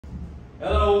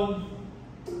Hello.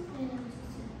 Hello,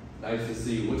 teacher. Nice to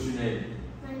see you. What's your name?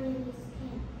 My name is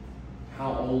Ken.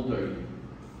 How old are you?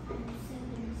 I'm 7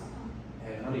 years old.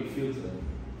 And how do you feel today?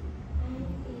 I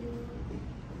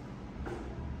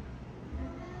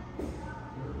feel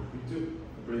Me too.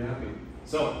 I'm pretty happy.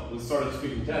 So, let's start the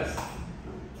speaking test.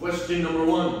 Question number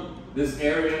 1. This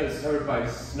area is covered by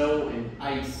snow and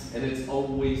ice, and it's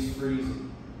always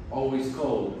freezing, always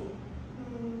cold.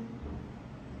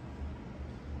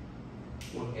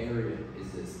 What area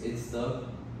is this? It's the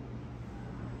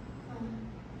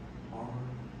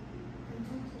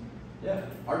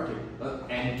Arctic.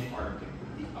 Antarctic.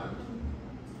 The Arctic.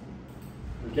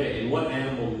 Okay, and what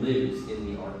animal lives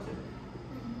in the Arctic?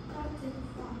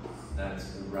 That's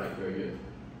right, very good.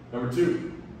 Number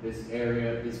 2, this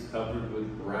area is covered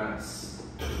with grass.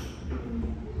 A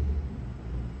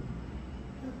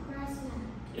grassland.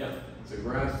 Yeah, it's a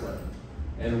grassland.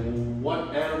 And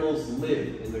what animals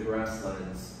live in the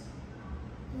grasslands?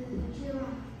 Giraffe.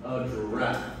 A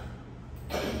giraffe.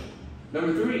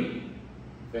 Number 3,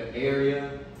 the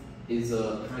area is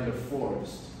a kind of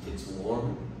forest. It's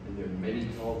warm and there are many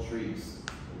tall trees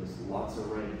and there's lots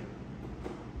of rain.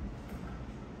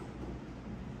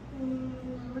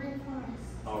 Rainforest.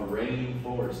 A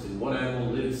rainforest. And what animal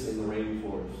lives in the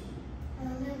rainforest? A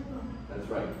leopard. That's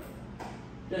right.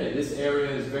 Okay, this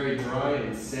area is very dry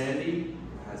and sandy.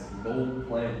 It has no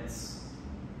plants.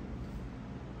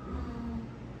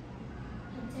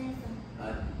 A desert.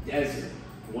 A desert.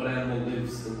 What animal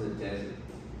lives in the desert?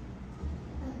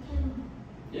 A camel.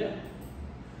 Yeah.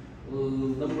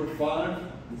 Number 5,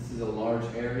 this is a large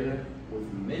area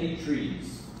with many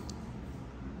trees.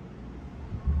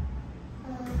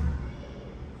 Forest.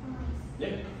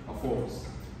 Yeah, a forest.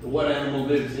 What animal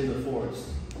lives in the forest?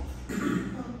 A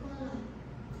koala.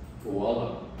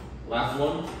 Koala. Last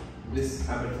one, this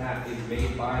habitat is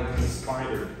made by the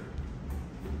spider.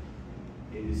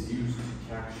 It is used to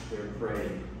catch their prey.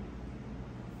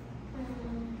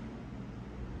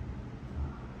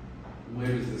 Where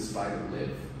does the spider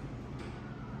live?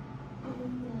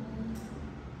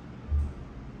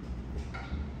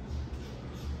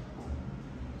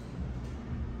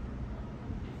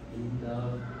 In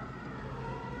the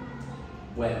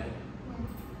web.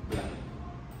 Yeah.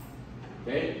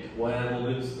 Okay, what animal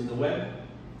lives in the web?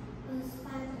 A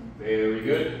spider. Very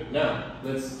good. Now,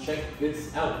 let's check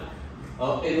this out.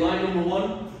 In line number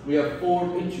 1, we have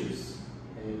 4 pictures,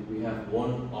 and we have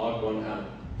one odd one out.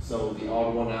 So the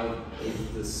odd one out is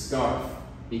the scarf,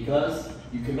 because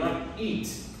you cannot eat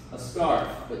a scarf,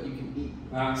 but you can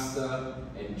eat pasta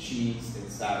and cheese and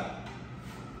salad.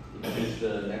 Can you finish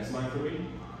the next line for me?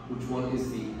 Which one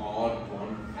is the odd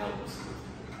one out?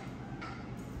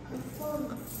 A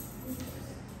phone.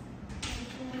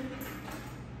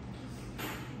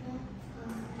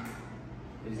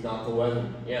 It's not the weather.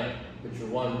 Yeah. Picture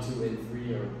 1, 2, and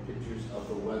 3 are pictures of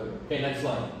the weather. Okay, next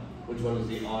line. Which one is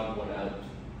the odd one out?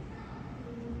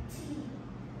 T.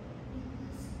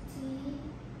 Because T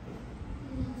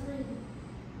is a tree.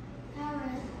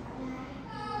 Carrot, black,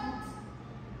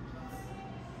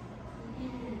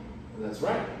 That's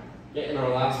right. Okay, and our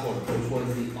last one. Which one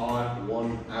is the odd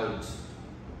one out?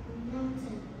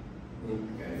 mountain.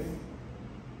 Okay.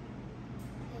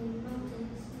 And mountain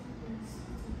is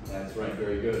not That's right,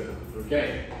 very good. Okay,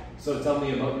 so tell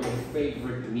me about your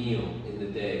favorite meal in the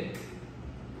day.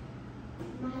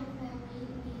 my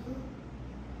favorite meal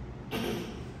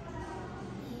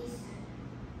is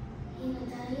in the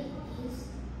day is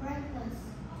breakfast.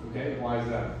 Okay, why is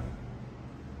that?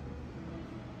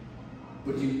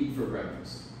 What do you eat for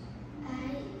breakfast? I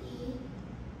eat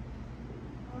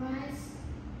rice,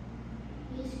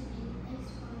 fish, and eggs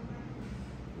for breakfast.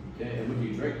 Okay, and what do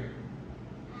you drink?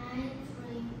 I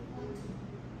drink water.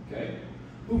 Okay.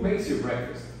 Who makes your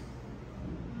breakfast?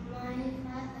 My father makes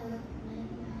my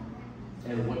breakfast.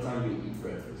 And what time do you eat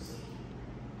breakfast?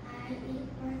 I eat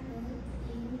breakfast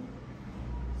in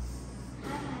 6:30.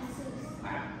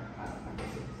 Ah,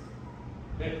 6.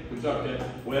 Okay, good job, Ken.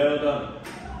 Well done.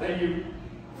 Thank you.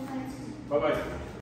 Bye. Bye-bye.